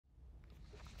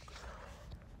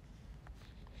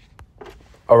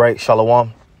All right,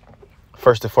 Shalom.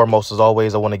 First and foremost, as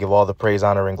always, I want to give all the praise,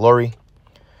 honor, and glory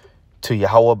to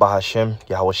Yahweh Bahashem,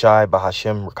 Yahweh Shai,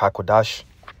 Bahashem, Rakakwadash.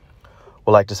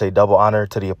 Would like to say double honor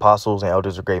to the apostles and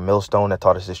elders of Great Millstone that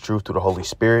taught us this truth through the Holy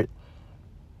Spirit.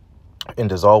 And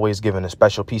as always, giving a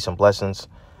special peace and blessings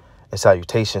and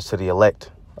salutations to the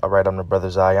elect. All right, I'm the brother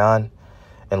Zion.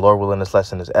 And Lord willing, this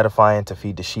lesson is edifying to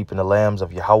feed the sheep and the lambs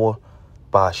of Yahweh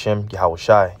Bahashem, Yahweh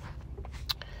Shai.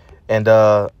 And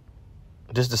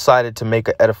just decided to make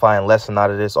an edifying lesson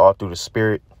out of this all through the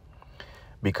Spirit,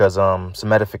 because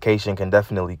some edification can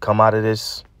definitely come out of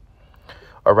this.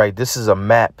 All right, this is a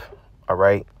map. All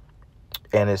right,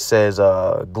 and it says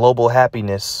global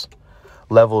happiness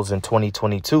levels in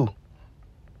 2022,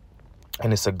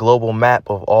 and it's a global map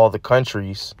of all the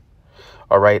countries,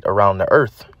 all right, around the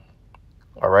earth.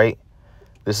 All right,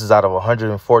 this is out of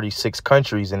 146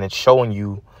 countries, and it's showing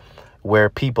you where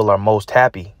people are most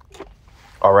happy.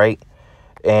 All right.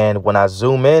 And when I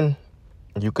zoom in,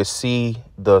 you could see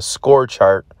the score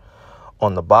chart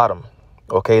on the bottom.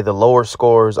 OK, the lower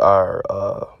scores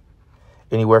are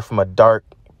anywhere from a dark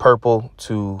purple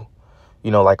to,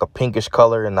 like a pinkish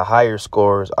color. And the higher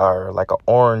scores are like an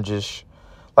orangish,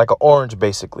 like an orange,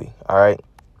 basically. All right.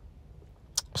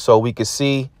 So we could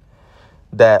see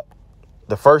that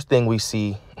the first thing we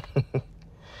see,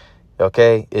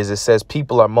 OK, is it says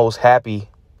people are most happy.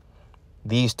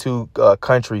 These two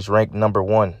countries ranked number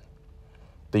one,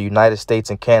 the United States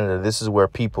and Canada. This is where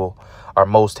people are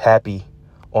most happy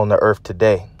on the earth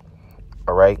today.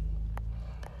 All right.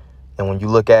 And when you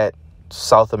look at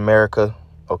South America,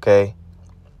 OK,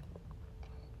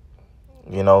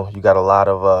 you got a lot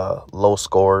of low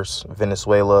scores.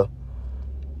 Venezuela.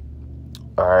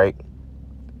 All right.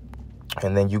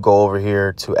 And then you go over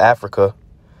here to Africa,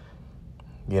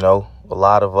 a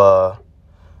lot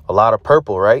of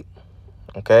purple. Right.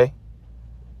 OK,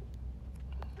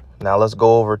 now let's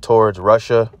go over towards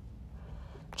Russia,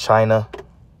 China.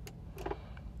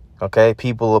 OK,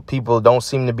 people don't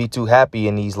seem to be too happy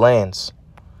in these lands,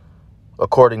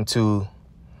 according to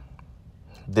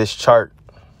this chart,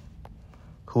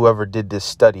 whoever did this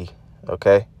study.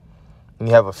 OK, and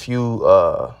you have a few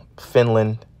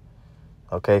Finland.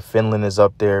 OK, Finland is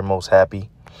up there most happy.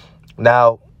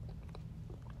 Now,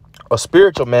 a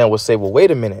spiritual man would say, well,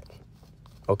 wait a minute.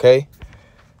 OK,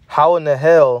 how in the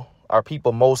hell are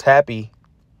people most happy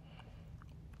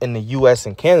in the U.S.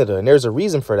 and Canada? And there's a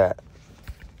reason for that.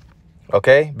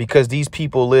 OK, because these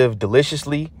people live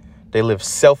deliciously. They live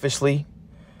selfishly.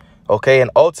 OK, and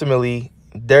ultimately,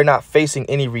 they're not facing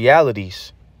any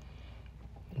realities.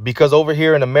 Because over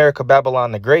here in America,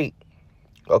 Babylon the Great,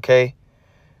 OK,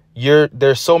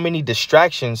 there's so many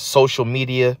distractions, social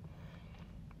media,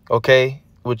 OK,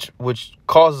 which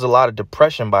causes a lot of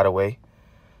depression, by the way.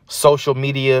 Social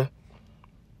media.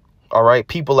 All right.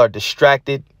 People are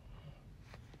distracted.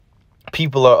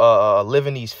 People are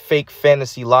living these fake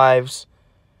fantasy lives.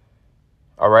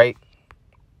 All right.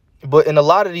 But in a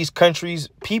lot of these countries,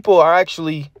 people are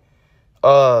actually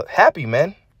happy,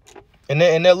 man. And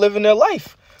they're living their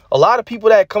life. A lot of people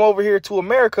that come over here to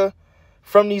America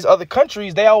from these other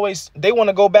countries, they want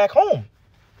to go back home.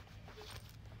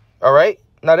 All right.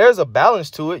 Now, there's a balance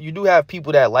to it. You do have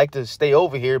people that like to stay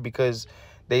over here because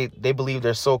they believe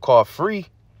they're so-called free.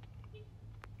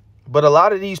 But a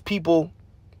lot of these people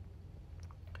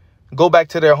go back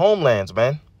to their homelands,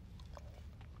 man.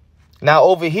 Now,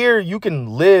 over here, you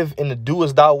can live in the do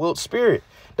as thou wilt spirit.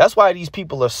 That's why these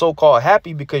people are so-called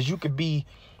happy, because you could be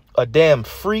a damn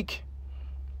freak.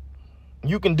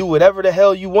 You can do whatever the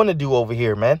hell you want to do over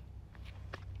here, man.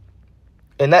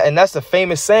 And that's a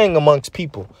famous saying amongst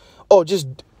people. Oh, just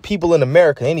people in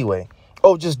America anyway.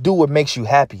 Oh, just do what makes you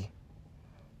happy.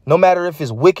 No matter if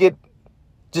it's wicked,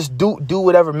 just do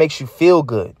whatever makes you feel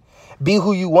good. Be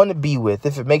who you want to be with.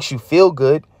 If it makes you feel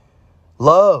good,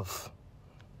 love.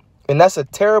 And that's a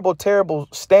terrible, terrible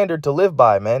standard to live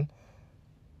by, man.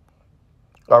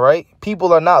 All right.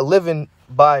 People are not living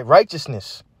by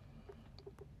righteousness.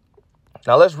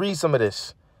 Now, let's read some of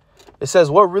this. It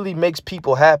says, what really makes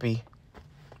people happy?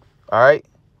 All right.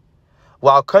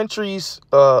 While countless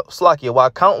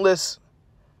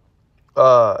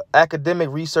academic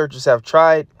researchers have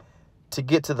tried to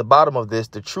get to the bottom of this,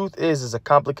 the truth is a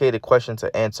complicated question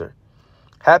to answer.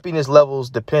 Happiness levels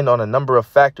depend on a number of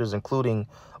factors, including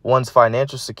one's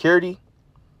financial security,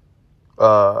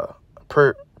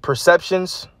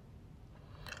 perceptions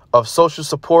of social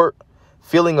support,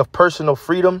 feeling of personal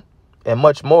freedom, and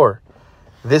much more.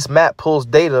 This map pulls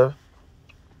data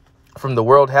from the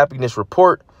World Happiness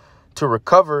Report to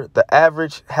recover the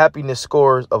average happiness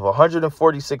scores of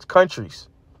 146 countries,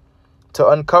 to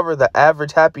uncover the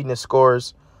average happiness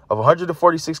scores of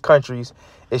 146 countries.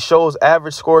 It shows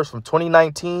average scores from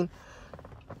 2019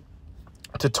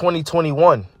 to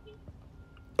 2021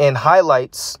 and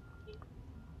highlights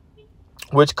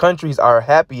which countries are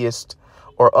happiest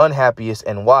or unhappiest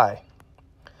and why.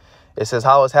 It says,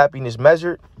 how is happiness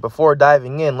measured? Before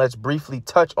diving in, let's briefly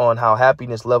touch on how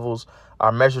happiness levels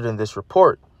are measured in this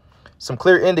report. Some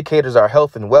clear indicators are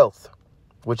health and wealth,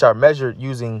 which are measured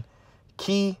using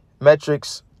key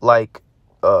metrics like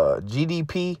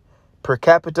GDP per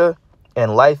capita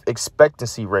and life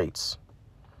expectancy rates.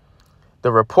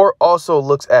 The report also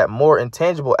looks at more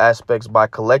intangible aspects by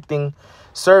collecting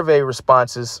survey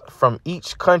responses from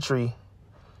each country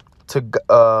to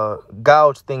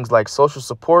gauge things like social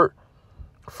support,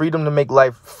 freedom to make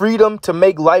life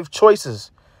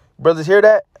choices. Brothers, hear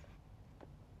that?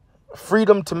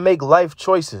 Freedom to make life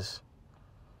choices.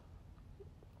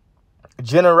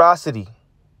 Generosity.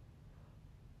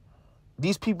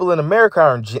 These people in America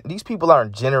aren't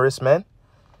generous, man.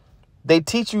 They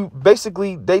teach you the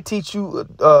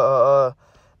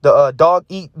dog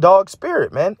eat dog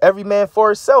spirit, man. Every man for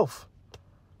himself.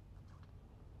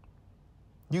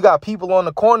 You got people on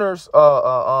the corners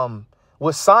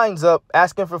with signs up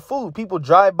asking for food. People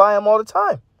drive by them all the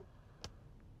time.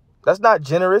 That's not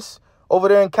generous. Over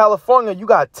there in California, you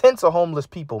got tents of homeless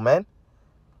people, man.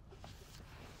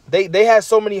 They had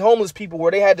so many homeless people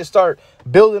where they had to start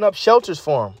building up shelters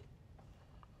for them.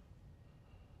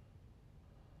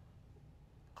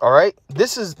 All right,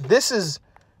 this is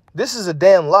a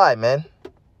damn lie, man.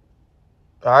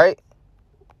 All right,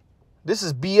 this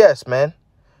is BS, man.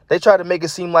 They try to make it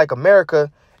seem like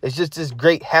America is just this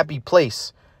great happy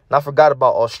place, and I forgot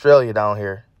about Australia down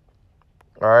here.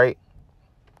 All right,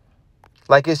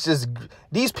 like it's just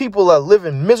these people are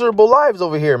living miserable lives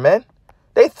over here, man.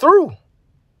 They through.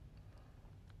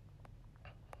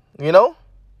 You know,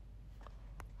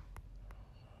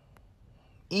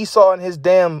 Esau and his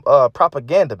damn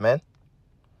propaganda, man.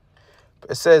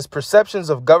 It says perceptions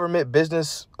of government,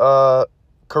 business,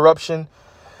 corruption,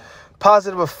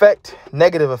 positive effect,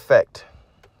 negative effect.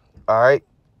 All right.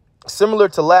 Similar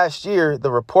to last year,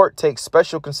 the report takes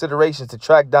special considerations to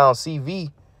track down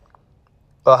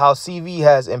how CV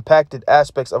has impacted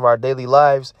aspects of our daily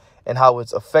lives and how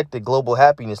it's affected global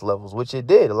happiness levels, which it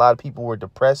did. A lot of people were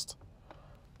depressed.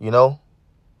 You know,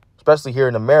 especially here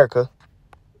in America,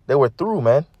 they were through,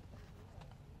 man.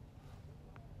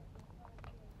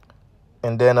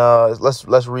 And then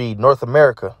let's read North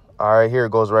America. All right, here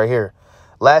it goes right here.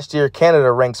 Last year,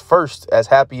 Canada ranks first as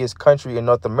happiest country in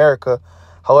North America.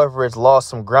 However, it's lost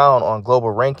some ground on global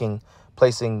ranking,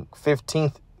 placing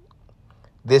 15th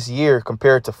this year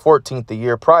compared to 14th the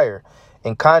year prior.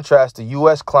 In contrast, the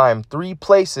U.S. climbed 3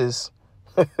 places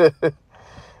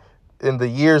in the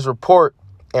year's report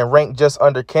and ranked just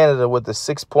under Canada with a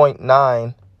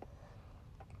 6.9,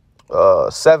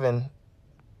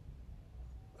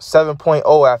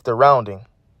 7.0 after rounding.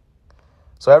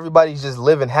 So everybody's just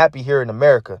living happy here in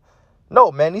America.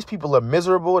 No, man, these people are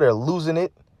miserable. They're losing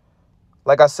it.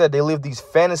 Like I said, they live these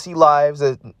fantasy lives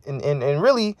and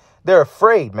really they're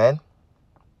afraid, man.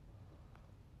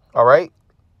 All right.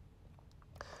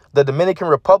 The Dominican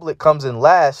Republic comes in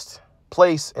last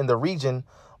place in the region.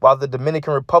 While the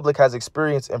Dominican Republic has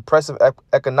experienced impressive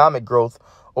economic growth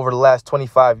over the last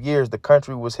 25 years, the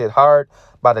country was hit hard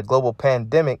by the global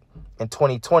pandemic in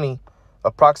 2020.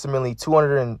 Approximately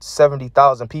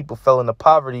 270,000 people fell into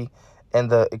poverty, and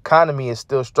the economy is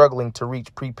still struggling to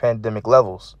reach pre-pandemic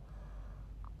levels.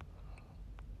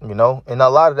 You know, and a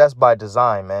lot of that's by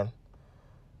design, man.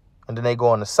 And then they go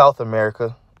on to South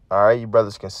America. All right, you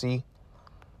brothers can see.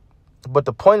 But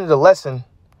the point of the lesson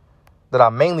that I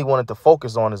mainly wanted to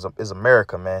focus on is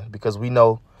America, man, because we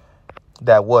know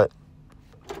that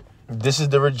this is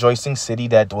the rejoicing city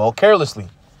that dwell carelessly.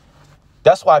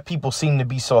 That's why people seem to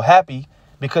be so happy,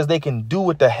 because they can do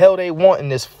what the hell they want in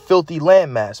this filthy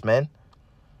landmass, man.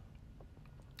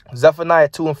 Zephaniah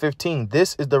 2:15.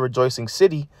 This is the rejoicing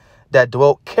city that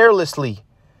dwelt carelessly,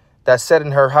 that said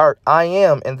in her heart, I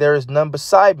am, and there is none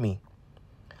beside me.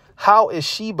 How is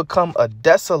she become a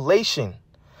desolation,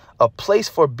 a place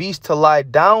for beasts to lie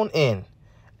down in?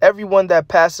 Everyone that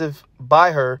passeth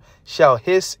by her shall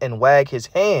hiss and wag his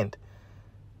hand.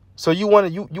 So you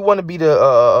want to be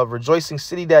the rejoicing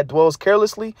city that dwells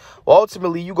carelessly? Well,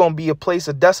 ultimately, you're going to be a place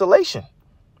of desolation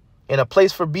and a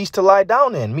place for beasts to lie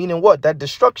down in. Meaning what? That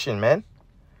destruction, man.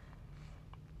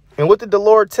 And what did the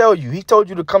Lord tell you? He told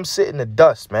you to come sit in the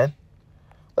dust, man.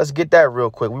 Let's get that real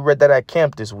quick. We read that at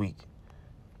camp this week.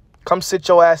 Come sit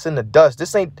your ass in the dust.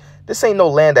 This ain't no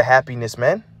land of happiness,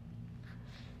 man.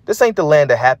 This ain't the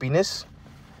land of happiness.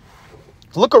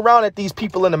 Look around at these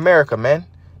people in America, man.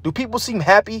 Do people seem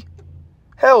happy?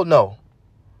 Hell no.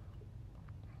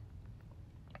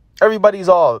 Everybody's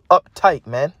all uptight,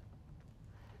 man.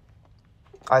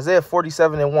 Isaiah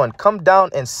 47:1. Come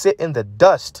down and sit in the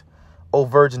dust, O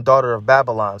virgin daughter of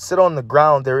Babylon. Sit on the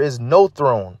ground, there is no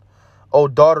throne, O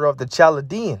daughter of the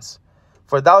Chaldeans.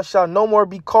 For thou shalt no more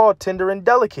be called tender and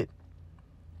delicate.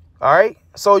 All right.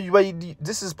 So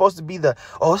this is supposed to be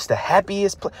it's the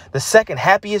happiest, the second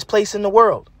happiest place in the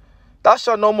world. Thou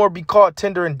shalt no more be called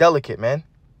tender and delicate, man.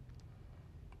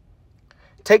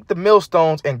 Take the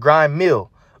millstones and grind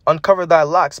meal. Uncover thy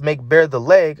locks, make bare the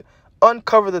leg.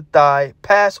 Uncover the thigh,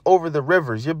 pass over the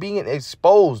rivers. You're being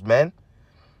exposed, man.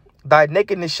 Thy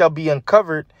nakedness shall be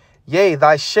uncovered. Yea,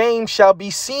 thy shame shall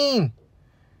be seen.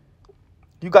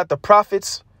 You got the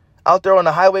prophets out there on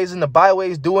the highways and the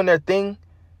byways doing their thing.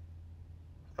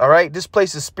 All right. This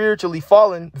place is spiritually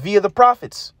fallen via the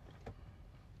prophets.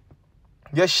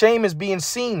 Your shame is being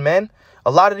seen, man.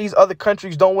 A lot of these other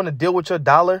countries don't want to deal with your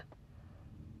dollar.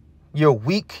 You're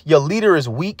weak. Your leader is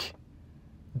weak.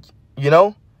 You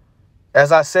know,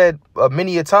 as I said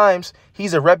many a times,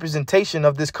 he's a representation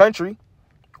of this country.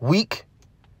 Weak.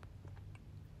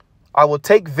 I will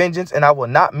take vengeance and I will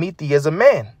not meet thee as a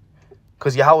man.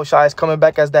 Because Yahushua is coming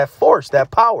back as that force,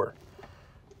 that power.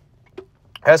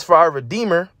 As for our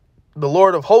Redeemer, the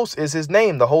Lord of hosts is his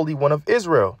name, the Holy One of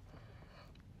Israel.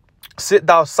 Sit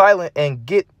thou silent and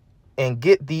get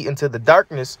thee into the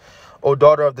darkness, O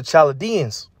daughter of the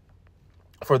Chaldeans.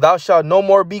 For thou shalt no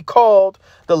more be called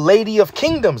the Lady of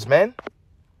Kingdoms, man.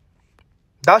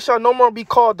 Thou shalt no more be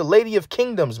called the Lady of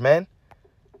Kingdoms, man.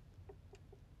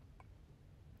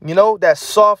 You know, that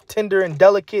soft, tender, and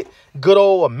delicate, good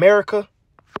old America.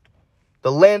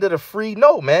 The land of the free.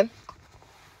 No, man.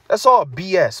 That's all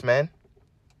BS, man.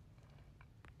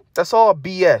 That's all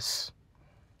BS.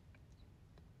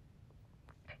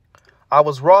 I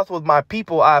was wroth with my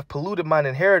people. I have polluted mine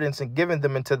inheritance and given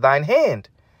them into thine hand.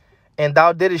 And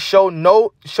thou didst show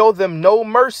them no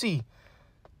mercy,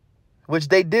 which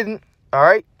they didn't. All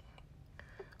right.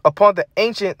 Upon the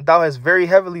ancient, thou hast very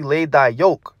heavily laid thy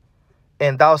yoke.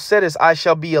 And thou saidest, I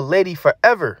shall be a lady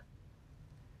forever.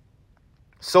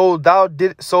 So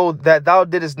that thou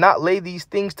didst not lay these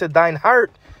things to thine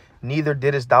heart, neither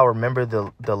didst thou remember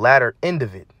the latter end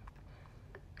of it.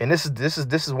 And this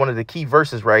is one of the key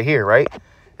verses right here, right?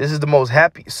 This is the most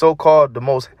happy,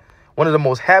 one of the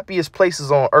most happiest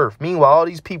places on earth. Meanwhile, all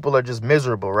these people are just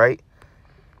miserable, right?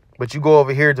 But you go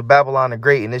over here to Babylon the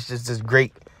Great, and it's just this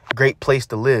great place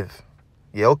to live.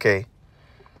 Yeah, okay.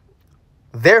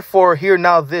 Therefore, hear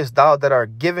now this, thou that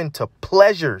art given to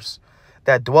pleasures,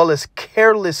 that dwellest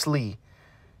carelessly.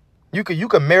 You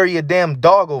can marry a damn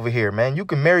dog over here, man. You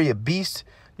can marry a beast.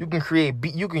 You can create.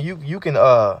 You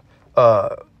can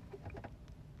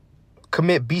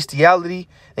commit bestiality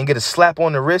and get a slap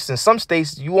on the wrist. In some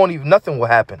states, nothing will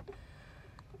happen.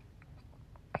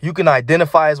 You can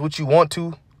identify as what you want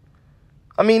to.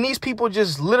 I mean, these people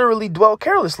just literally dwell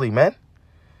carelessly, man.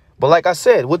 But like I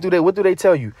said, what do they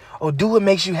tell you? Oh, do what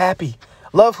makes you happy.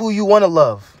 Love who you want to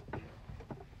love.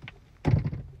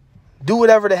 Do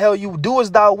whatever the hell you do as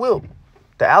thou wilt.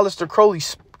 The Aleister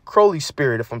Crowley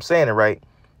spirit, if I'm saying it right.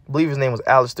 I believe his name was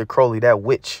Aleister Crowley, that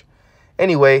witch.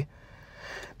 Anyway,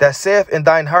 that saith in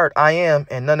thine heart, I am,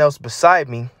 and none else beside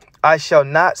me. I shall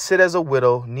not sit as a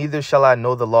widow, neither shall I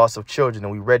know the loss of children.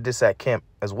 And we read this at camp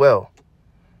as well.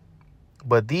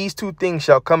 But these two things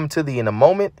shall come to thee in a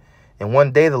moment, and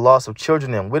one day the loss of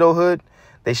children and widowhood,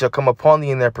 they shall come upon thee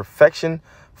in their perfection,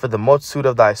 for the multitude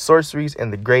of thy sorceries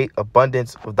and the great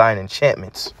abundance of thine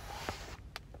enchantments.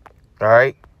 All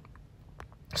right.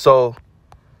 So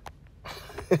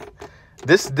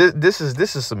this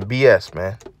is some BS,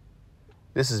 man.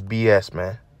 This is BS,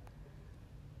 man.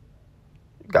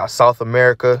 You got South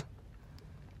America,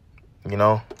 you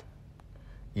know,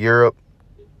 Europe,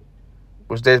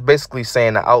 which they're basically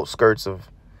saying the outskirts of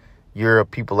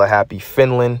Europe, people are happy.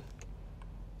 Finland,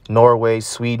 Norway,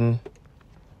 Sweden,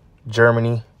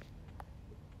 Germany,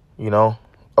 you know,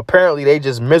 apparently they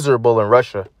just miserable in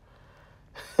Russia.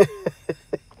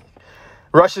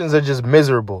 Russians are just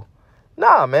miserable.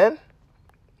 Nah, man,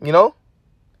 you know,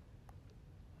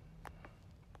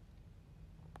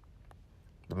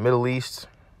 the Middle East.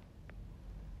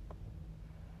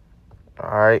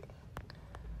 All right.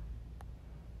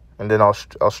 And then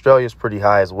Australia's pretty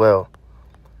high as well.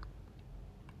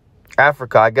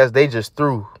 Africa, I guess they just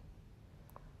threw.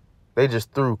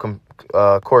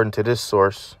 According to this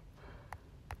source.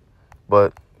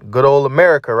 But good old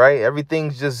America, right?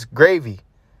 Everything's just gravy.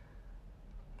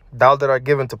 Thou that are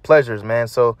given to pleasures, man.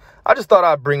 So I just thought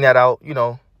I'd bring that out, you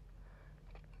know.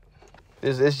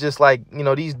 It's just like, you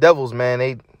know, these devils, man,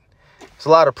 they It's a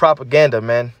lot of propaganda,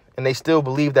 man. And they still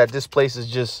believe that this place is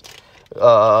just,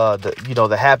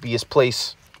 the happiest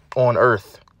place on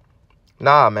earth.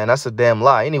 Nah, man, that's a damn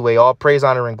lie. Anyway, all praise,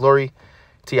 honor, and glory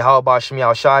to Yahweh Ba'Shem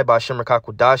Yahushai, Ba'Shem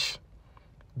Rakakwadash.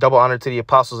 Double honor to the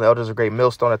apostles and elders of Great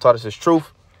Millstone that taught us his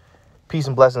truth. Peace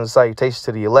and blessings and salutations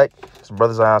to the elect. This is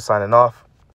Brother Zion signing off.